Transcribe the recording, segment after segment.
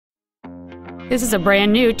This is a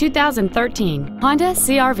brand new 2013 Honda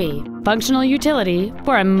CR-V, functional utility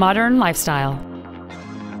for a modern lifestyle.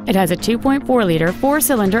 It has a 2.4-liter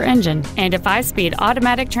four-cylinder engine and a 5-speed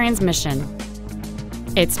automatic transmission.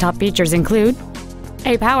 Its top features include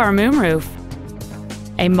a power moonroof,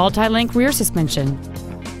 a multi-link rear suspension,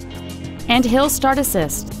 and hill start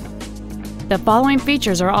assist. The following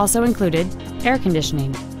features are also included: air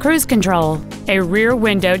conditioning, cruise control, a rear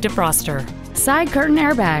window defroster, side curtain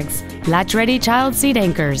airbags, latch-ready child seat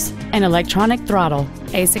anchors, an electronic throttle,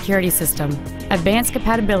 a security system, advanced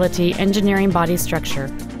compatibility engineering body structure,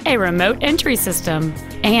 a remote entry system,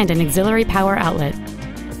 and an auxiliary power outlet.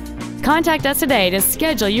 Contact us today to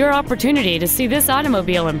schedule your opportunity to see this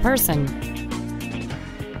automobile in person.